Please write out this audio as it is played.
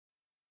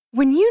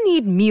When you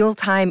need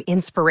mealtime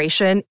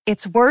inspiration,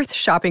 it's worth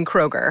shopping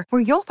Kroger,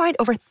 where you'll find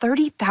over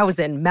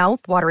 30,000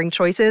 mouth-watering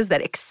choices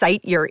that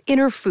excite your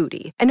inner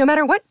foodie. And no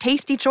matter what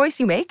tasty choice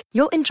you make,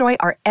 you'll enjoy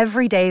our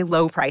everyday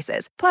low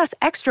prices, plus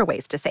extra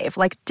ways to save,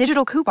 like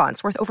digital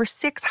coupons worth over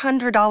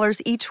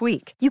 $600 each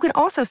week. You can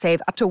also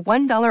save up to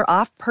 $1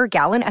 off per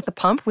gallon at the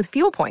pump with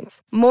fuel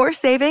points. More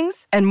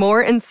savings and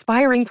more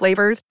inspiring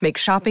flavors make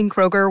shopping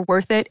Kroger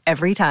worth it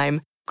every time.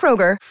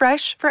 Kroger,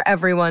 fresh for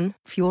everyone.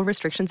 Fuel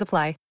restrictions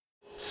apply.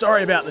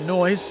 Sorry about the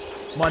noise.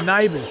 My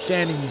neighbour's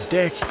sanding his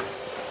deck.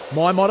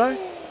 My motto?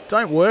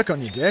 Don't work on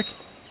your deck.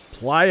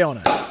 Play on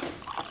it.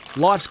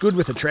 Life's good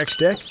with a Trex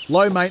deck.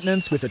 Low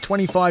maintenance with a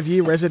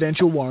 25-year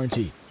residential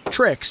warranty.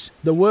 Trex,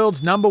 the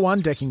world's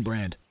 #1 decking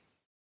brand.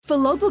 For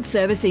logbook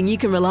servicing you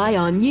can rely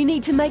on, you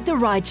need to make the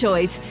right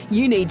choice.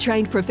 You need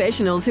trained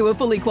professionals who are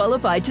fully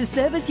qualified to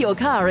service your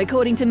car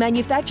according to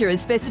manufacturer's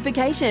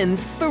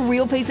specifications. For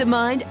real peace of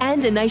mind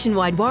and a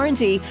nationwide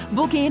warranty,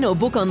 book in or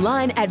book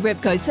online at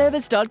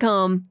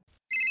repcoservice.com.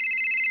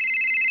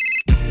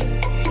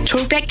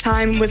 Talkback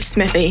time with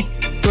Smithy.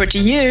 Brought to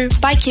you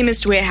by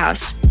Chemist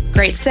Warehouse.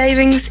 Great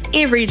savings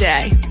every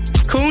day.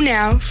 Call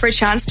now for a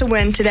chance to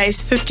win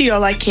today's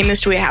 $50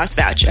 Chemist Warehouse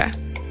voucher.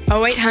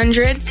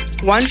 0800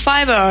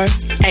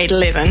 150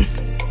 811.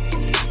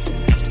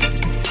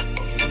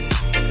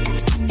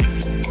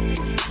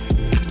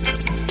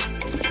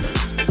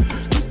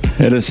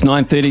 It is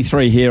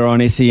 9:33 here on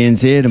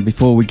SENZ, and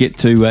before we get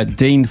to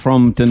Dean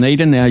from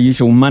Dunedin, our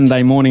usual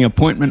Monday morning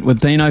appointment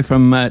with Dino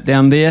from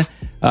down there,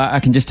 I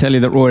can just tell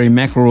you that Rory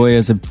McIlroy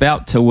is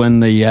about to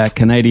win the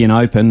Canadian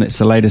Open. It's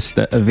the latest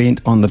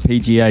event on the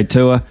PGA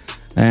Tour.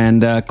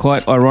 And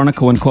quite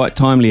ironical and quite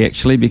timely,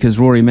 actually, because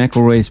Rory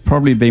McIlroy has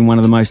probably been one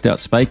of the most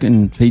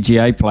outspoken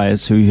PGA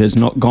players who has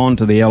not gone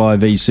to the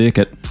LIV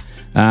circuit.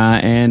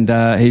 And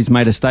he's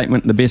made a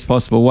statement in the best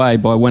possible way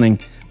by winning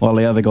while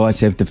the other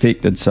guys have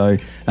defected. So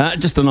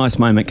just a nice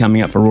moment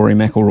coming up for Rory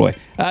McIlroy.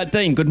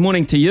 Dean, good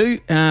morning to you.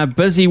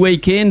 Busy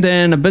weekend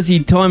and a busy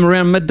time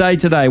around midday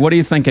today. What are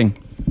you thinking?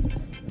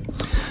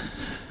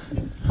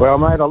 Well,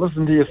 mate, I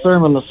listened to your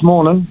sermon this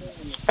morning,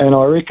 and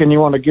I reckon you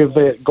want to give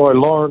that guy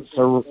Lawrence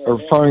a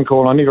phone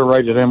call. I never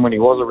rated him when he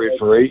was a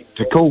referee,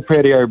 to call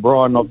Paddy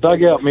O'Brien. I've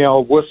dug out my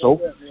old whistle,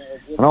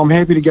 and I'm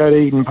happy to go to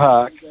Eden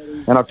Park.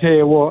 And I'll tell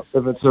you what,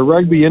 if it's a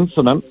rugby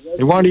incident,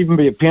 it won't even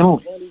be a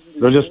penalty.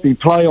 It'll just be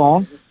play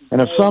on.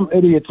 And if some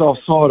idiot's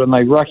offside and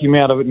they ruck him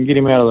out of it and get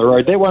him out of the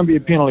road, that won't be a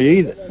penalty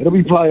either. It'll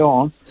be play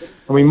on.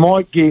 And we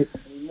might get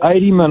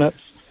 80 minutes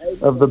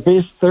of the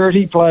best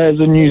 30 players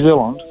in New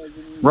Zealand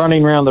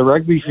running around the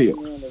rugby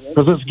field.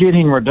 Because it's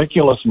getting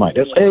ridiculous, mate.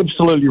 It's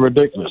absolutely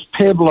ridiculous.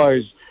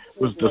 Pablo's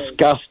was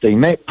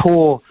disgusting. That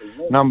poor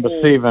number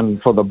 7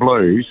 for the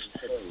Blues,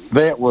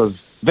 that's one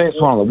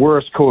of the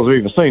worst calls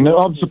we've ever seen.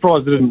 I'm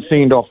surprised they didn't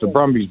send off the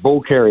Brumbies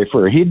ball carrier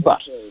for a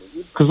headbutt,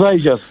 because they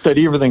just did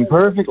everything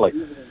perfectly.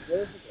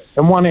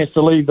 And one has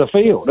to leave the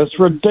field. It's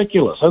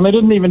ridiculous. And they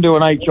didn't even do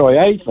an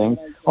HIA thing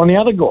on the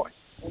other guy.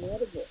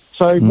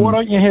 So why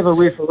don't you have a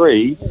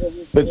referee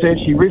that's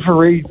actually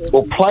refereed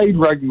or played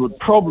rugby would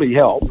probably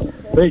help,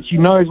 that actually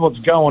knows what's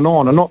going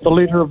on and not the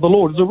letter of the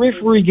law. Does a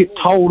referee get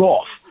told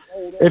off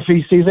if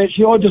he says,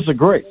 actually, I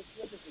disagree?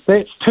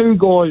 That's two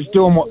guys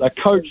doing what they're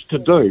coached to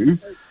do.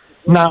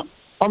 Now,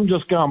 I'm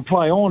just going to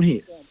play on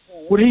here.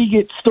 Would he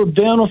get stood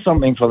down or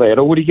something for that?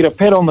 Or would he get a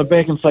pat on the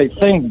back and say,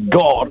 thank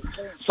God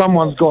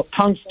someone's got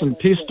tungsten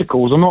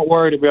testicles and not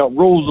worried about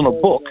rules in a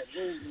book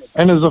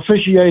and is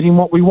officiating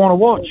what we want to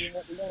watch?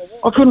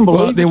 I couldn't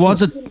believe it.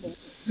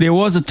 There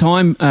was a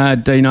time,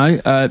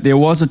 Dino, there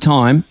was a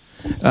time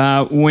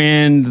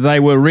when they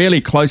were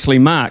really closely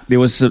marked. There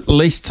was at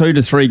least 2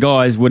 to 3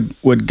 guys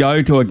would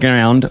go to a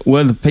ground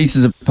with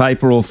pieces of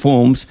paper or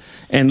forms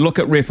and look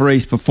at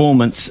referees'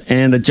 performance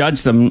and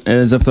judge them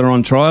as if they're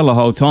on trial the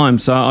whole time.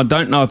 So I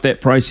don't know if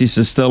that process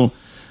is still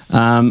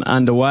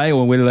underway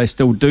or whether they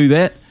still do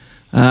that.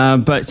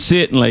 But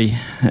certainly,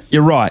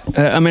 you're right.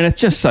 I mean, it's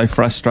just so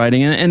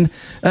frustrating, and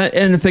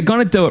if they're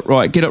going to do it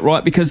right, get it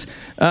right. Because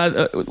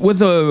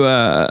with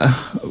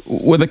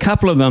a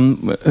couple of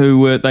them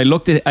who they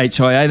looked at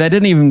HIA, they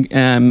didn't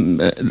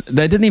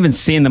even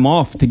send them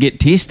off to get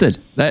tested.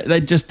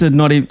 They just did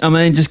not even. I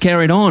mean, just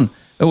carried on.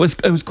 It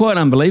was quite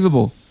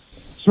unbelievable.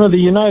 Smithy,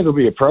 you know there'll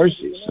be a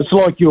process. It's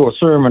like your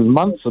sermon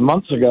months and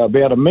months ago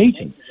about a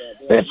meeting.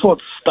 That's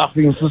what's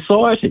stuffing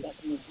society.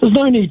 There's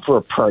no need for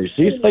a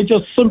process. They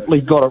just simply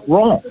got it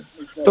wrong.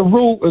 The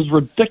rule is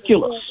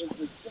ridiculous.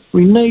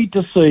 We need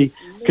to see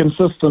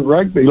consistent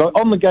rugby. Like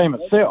on the game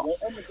itself,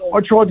 I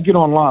tried to get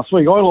on last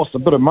week. I lost a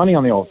bit of money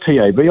on the old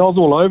TAB. I was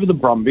all over the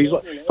Brumbies.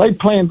 They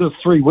planned this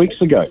 3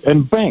 weeks ago.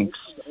 And Banks,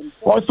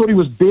 I thought he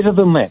was better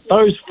than that.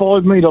 Those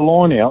 5 metre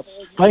line-outs,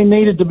 they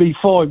needed to be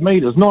 5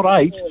 metres, not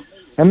 8.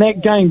 And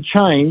that game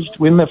changed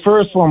when the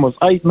first one was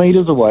 8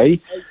 metres away.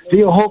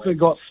 Theo Hooker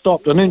got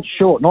stopped an inch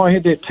short, and I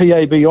had that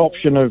TAB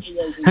option of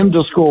him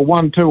to score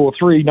 1, 2 or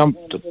 3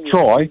 to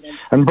try,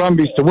 and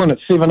Brumbies to win at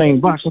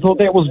 $17. I thought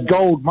that was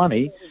gold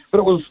money, but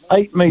it was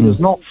 8 metres,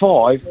 not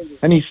 5,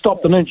 and he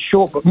stopped an inch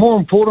short. But more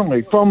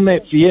importantly, from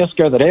that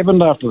fiasco that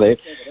happened after that,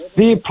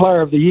 their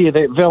player of the year,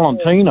 that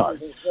Valentino,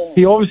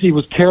 he obviously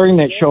was carrying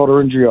that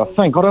shoulder injury, I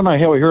think. I don't know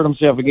how he hurt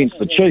himself against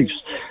the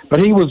Chiefs,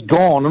 but he was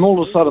gone, and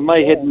all of a sudden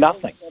they had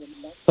nothing.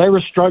 They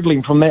were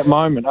struggling from that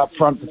moment up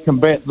front to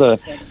combat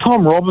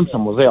Tom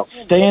Robinson was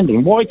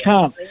outstanding. Why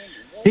can't...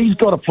 He's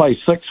got to play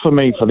 6 for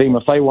me for them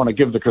if they want to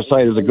give the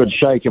Crusaders a good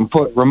shake, and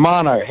put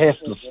Romano has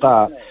to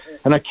start,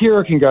 and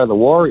Akira can go to the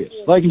Warriors.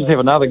 They can just have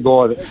another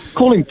guy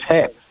call him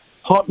Tap,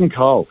 hot and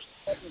cold.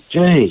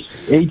 Jeez,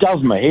 he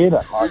does my head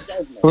up.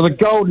 With a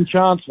golden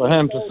chance for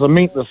him to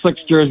cement the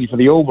 6th jersey for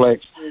the All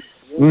Blacks,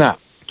 nah,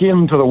 get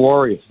him to the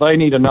Warriors. They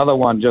need another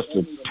one just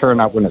to turn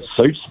up when it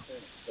suits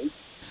them.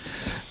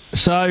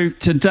 So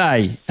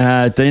today,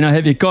 Dino,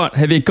 have you got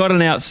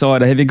an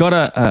outsider? Have you got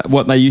a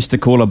what they used to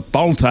call a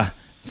bolter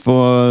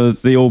for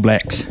the All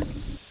Blacks?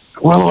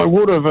 Well, I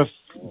would have if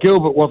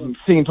Gilbert wasn't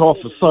sent off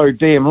for so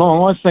damn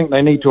long. I think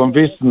they need to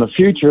invest in the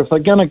future. If they're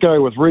going to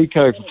go with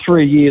Rico for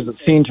 3 years at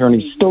centre and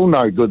he's still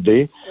no good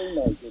there,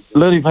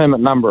 leave him at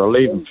number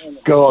 11, for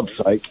God's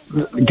sake.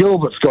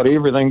 Gilbert's got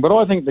everything, but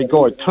I think the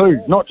guy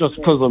too, not just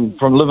because I'm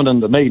from living in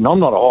Dunedin, I'm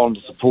not a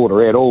Highlander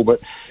supporter at all, but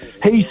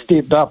he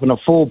stepped up in a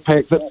forward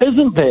pack that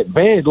isn't that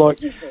bad. Like,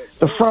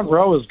 the front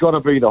row has got to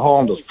be the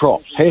Highlanders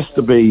props. Has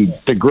to be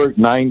De Groot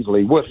and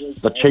Ainsley with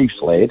the Chiefs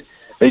lad.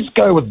 Let's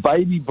go with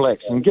baby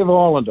blacks and give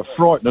Ireland a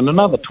fright. In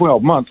another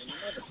 12 months,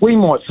 we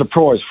might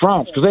surprise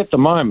France, because at the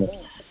moment,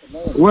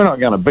 we're not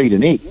going to beat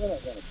an egg.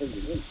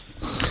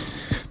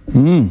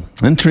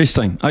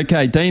 Interesting.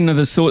 Okay, Dino,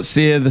 there's thoughts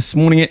there this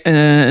morning.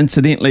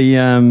 Incidentally,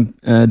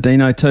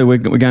 Dino too, we're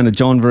going to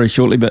John very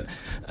shortly, but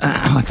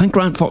I think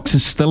Grant Fox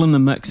is still in the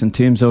mix in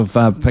terms of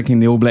picking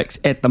the All Blacks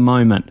at the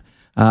moment.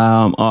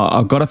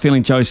 I've got a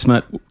feeling Joe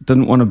Schmidt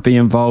didn't want to be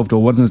involved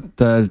or wasn't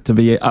to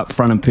be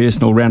upfront and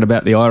personal round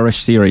about the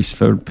Irish series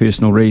for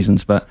personal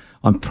reasons, but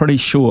I'm pretty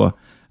sure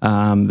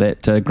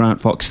that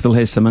Grant Fox still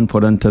has some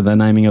input into the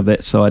naming of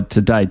that side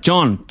today.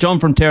 John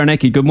from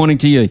Taranaki, good morning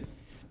to you.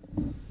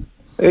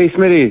 Hey,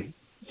 Smitty.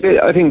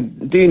 I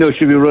think Dino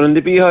should be running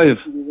the Beehive.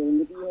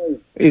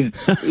 He's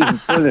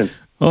brilliant.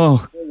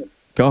 Oh,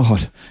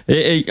 God.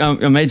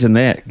 Imagine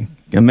that.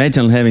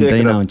 Imagine having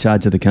Dino in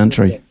charge of the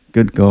country.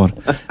 Good God.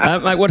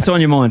 Mate, what's on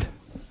your mind?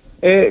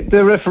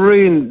 The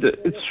refereeing,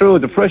 it's true,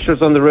 the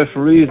pressure's on the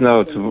referees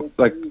now.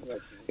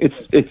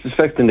 It's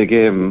affecting the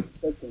game.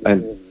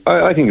 And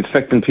I think it's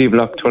affecting people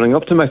not turning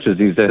up to matches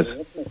these days.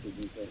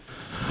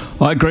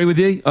 I agree with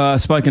you. I've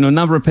spoken to a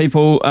number of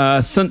people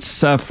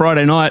since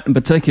Friday night in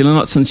particular,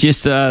 not since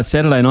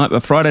Saturday night,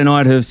 but Friday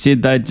night, who have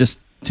said they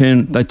just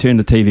turn the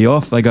TV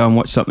off, they go and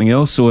watch something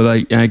else, or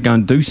they go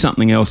and do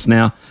something else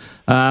now,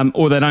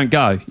 or they don't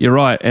go. You're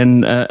right.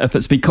 And if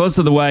it's because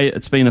of the way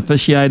it's been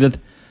officiated,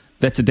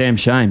 that's a damn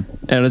shame.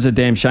 And it is a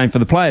damn shame for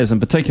the players in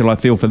particular, I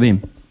feel, for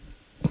them.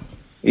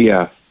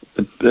 Yeah.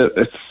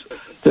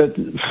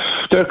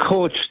 They're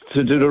coached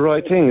to do the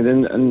right thing,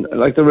 and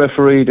like the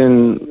referee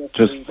then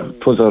just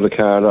pulls out a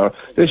card, or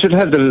they should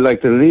have the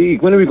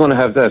league. When are we going to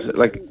have that?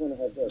 Like,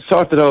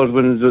 sort it out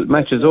when the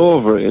match is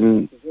over,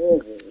 and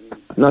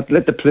not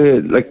let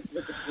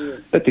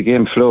let the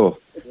game flow.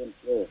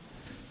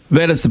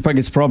 That is the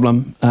biggest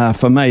problem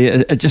for me.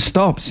 It just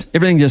stops.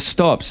 Everything just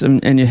stops,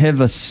 and you have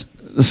this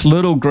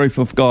little group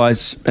of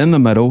guys in the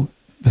middle,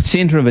 the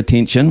centre of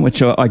attention,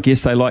 which I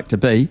guess they like to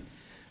be.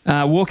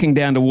 Walking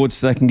down towards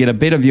so they can get a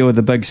better view of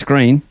the big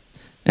screen,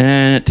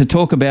 and to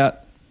talk about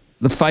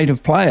the fate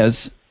of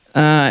players,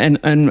 and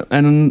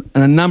in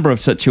a number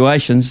of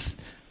situations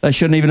they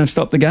shouldn't even have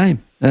stopped the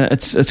game.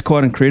 It's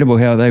quite incredible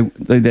how they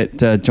do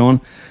that,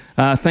 John.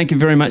 Thank you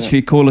very much for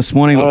your call this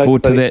morning. Look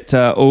forward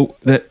to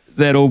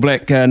that All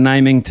Black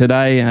naming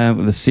today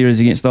with the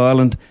series against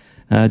Ireland.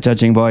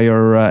 Judging by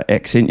your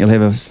accent, you'll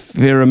have a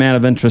fair amount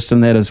of interest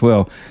in that as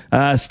well.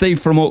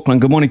 Steve from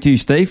Auckland, good morning to you,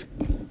 Steve.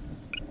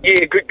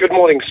 Yeah, good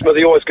morning,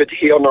 Smithy. Always good to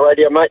hear on the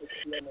radio, mate.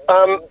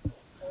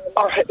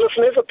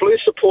 Listen, as a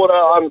Blues supporter,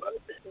 I'm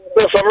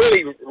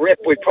really rep.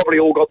 We probably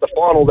all got the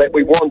final that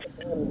we want.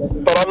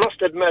 But I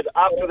must admit,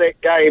 after that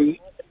game,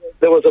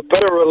 there was a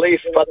bit of relief,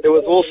 but there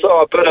was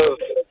also a bit of,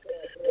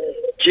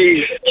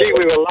 gee,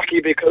 we were lucky,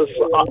 because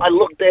I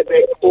looked at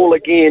that call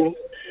again,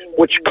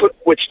 which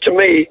to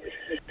me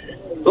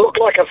looked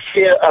like a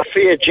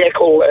fair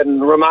jackal,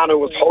 and Romano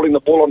was holding the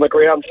ball on the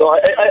ground. So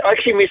I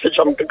actually messaged,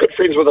 I'm good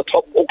friends with a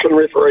top Auckland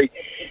referee,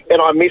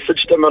 and I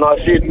messaged him and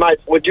I said, mate,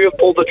 would you have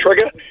pulled the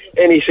trigger?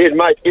 And he said,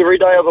 mate, every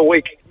day of the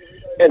week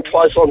and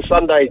twice on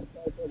Sunday,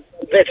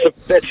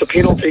 that's a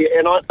penalty.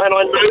 And I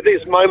know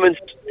there's moments,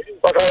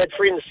 like I had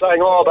friends saying,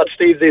 oh, but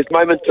Steve, there's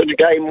moments in the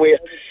game where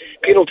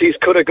penalties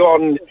could have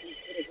gone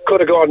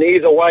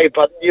either way.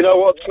 But you know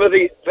what,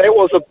 Smithy, that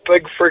was a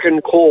big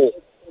freaking call.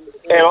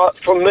 And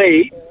for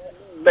me,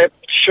 that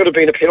should have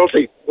been a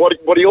penalty. What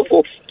are your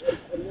thoughts?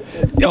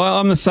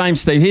 I'm the same,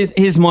 Steve.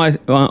 Here's my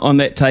on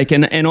that take,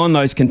 and on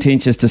those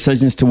contentious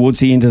decisions towards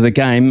the end of the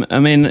game. I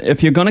mean,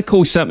 if you're going to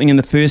call something in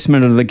the first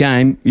minute of the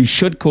game, you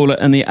should call it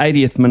in the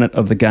 80th minute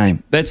of the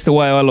game. That's the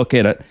way I look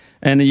at it.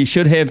 And you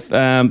should have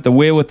the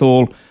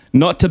wherewithal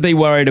not to be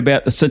worried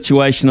about the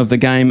situation of the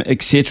game,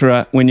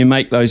 etc., when you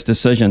make those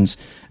decisions,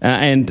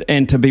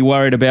 and to be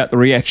worried about the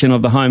reaction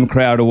of the home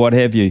crowd or what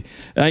have you.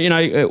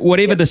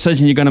 Whatever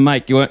decision you're going to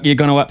make, you're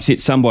going to upset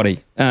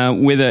somebody,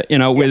 whether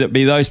it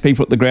be those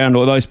people at the ground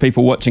or those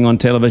people watching on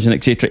television,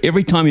 etc.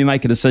 Every time you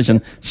make a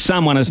decision,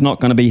 someone is not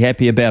going to be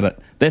happy about it.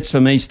 That's for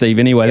me, Steve.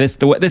 Anyway, that's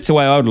the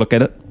way I would look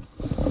at it.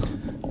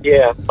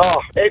 Yeah,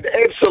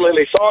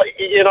 absolutely. So,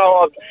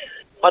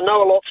 I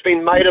know a lot's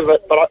been made of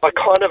it, but I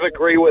kind of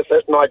agree with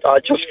it, and I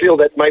just feel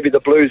that maybe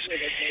the Blues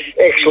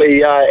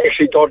actually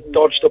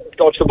dodged the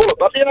bullet.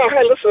 But,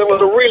 hey, listen, it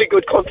was a really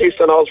good contest,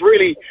 and I was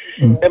really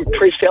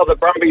impressed how the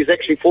Brumbies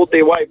actually fought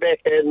their way back.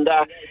 And,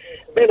 man,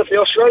 if the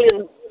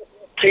Australian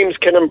teams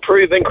can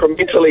improve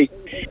incrementally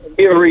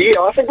every year,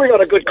 I think we've got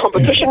a good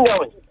competition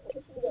going.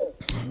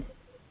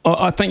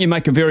 I think you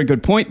make a very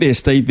good point there,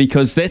 Steve,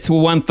 because that's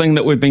one thing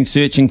that we've been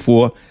searching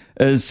for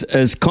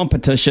is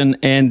competition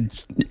and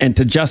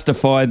to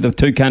justify the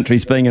two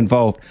countries being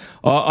involved.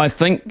 I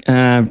think,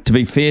 to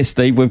be fair,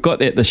 Steve, we've got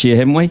that this year,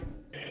 haven't we?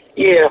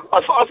 Yeah,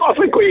 I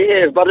think we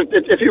have, but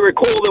if you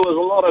recall, there was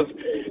a lot of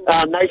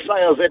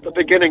naysayers at the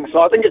beginning,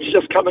 so I think it's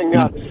just coming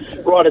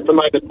right at the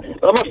moment.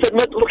 But I must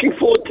admit, looking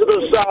forward to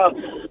this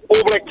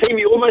All Black team,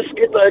 you almost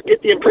get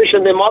the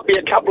impression there might be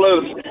a couple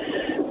of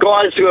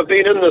guys who have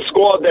been in the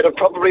squad that have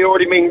probably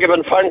already been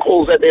given phone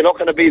calls that they're not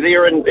going to be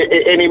there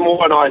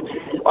anymore, and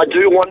I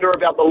do wonder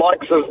about the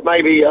likes of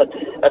maybe a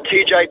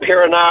TJ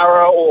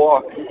Perenara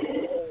or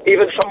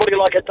even somebody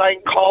like a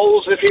Dane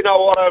Coles, if you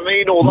know what I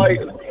mean,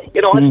 although...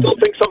 I still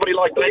think somebody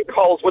like Dane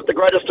Coles, with the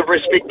greatest of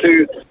respect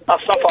to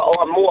Asafa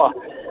Aumua,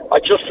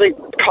 I just think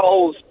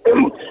Coles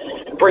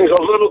brings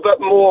a little bit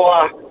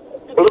more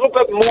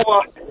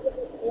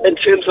in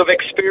terms of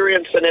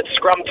experience and at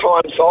scrum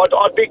time. So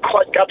I'd be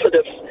quite gutted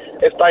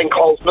if Dane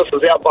Coles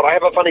misses out, but I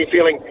have a funny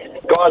feeling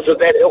guys of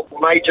that ilk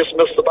may just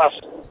miss the bus.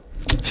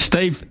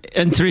 Steve,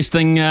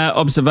 interesting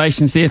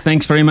observations there.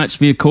 Thanks very much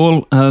for your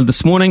call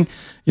this morning.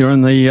 You're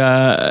in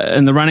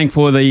the running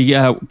for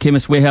the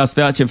Chemist Warehouse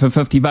voucher for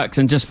 $50.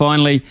 And just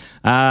finally,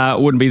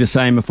 it wouldn't be the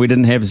same if we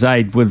didn't have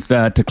Zaid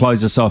to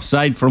close us off.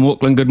 Zaid from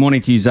Auckland. Good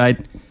morning to you,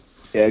 Zaid.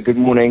 Yeah, good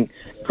morning.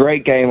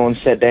 Great game on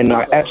Saturday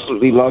night.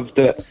 Absolutely loved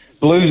it.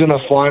 Blues in the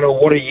final.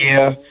 What a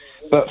year.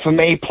 But for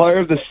me, player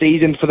of the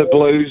season for the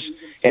Blues,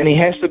 and he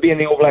has to be in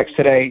the All Blacks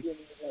today.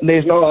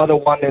 There's no other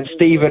one than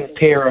Stephen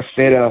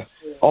Perofeta.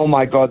 Oh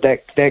my God,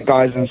 that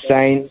guy's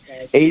insane.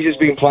 He's just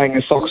been playing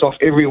his socks off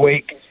every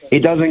week. He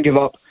doesn't give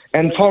up.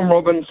 And Tom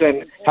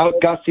Robinson, how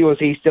gutsy was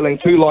he, stealing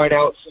 2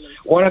 lineouts,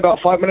 one about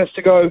 5 minutes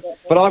to go.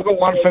 But I've got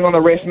one thing on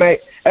the ref,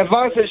 mate.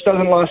 Advantage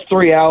doesn't last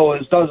 3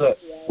 hours, does it?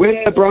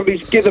 When the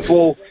Brumbies get the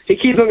ball, he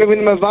keeps on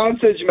giving them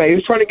advantage, mate.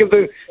 He's trying to give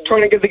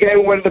the game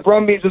away to the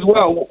Brumbies as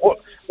well.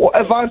 What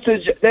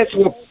advantage? That's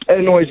what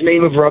annoys me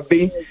with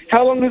rugby.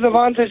 How long does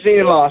advantage need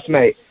to last,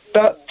 mate?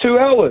 About 2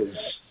 hours.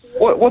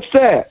 What's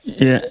that?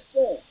 Yeah.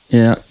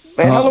 Man,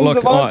 how long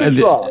does advantage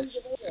last?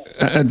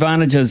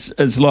 Advantage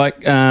is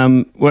like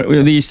what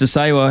they used to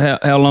say, well,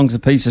 how long's a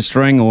piece of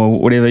string or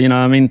whatever,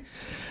 I mean,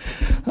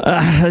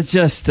 it's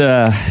just,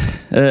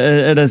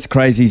 it is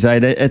crazy,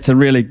 Zaid. It's a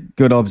really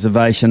good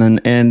observation,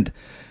 and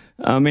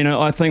I mean,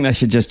 I think they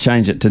should just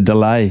change it to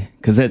delay,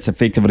 because that's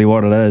effectively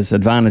what it is.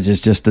 Advantage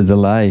is just a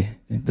delay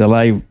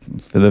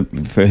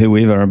for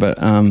whoever, but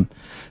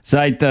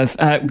Zaid,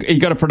 you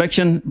got a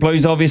prediction?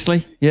 Blues,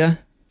 obviously, yeah?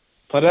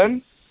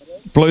 Pardon?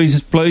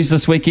 Blues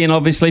this weekend,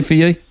 obviously, for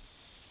you?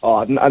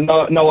 Oh,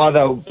 no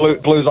other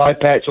Blues eye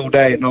patch all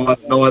day. No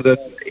other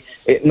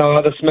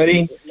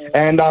Smitty.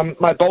 And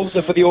my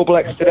bolster for the All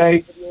Blacks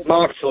today,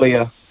 Mark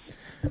Talia.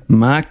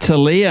 Mark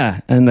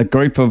Talia in the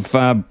group of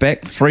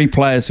back 3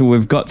 players who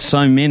we've got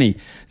so many.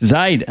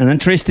 Zaid, an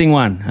interesting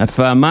one. If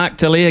Mark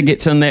Talia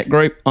gets in that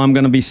group, I'm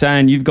going to be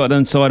saying you've got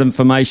inside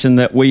information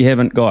that we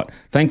haven't got.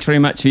 Thanks very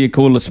much for your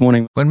call this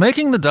morning. When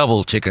making the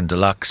double chicken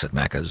deluxe at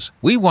Macca's,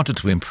 we wanted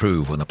to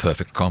improve on the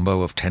perfect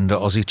combo of tender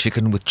Aussie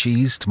chicken with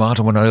cheese,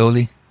 tomato and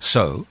aioli.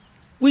 So,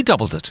 we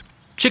doubled it.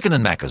 Chicken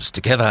and Macca's,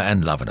 together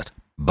and loving it.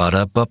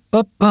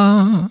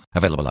 Ba-da-ba-ba-ba.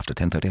 Available after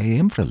 10:30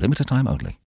 a.m. for a limited time only.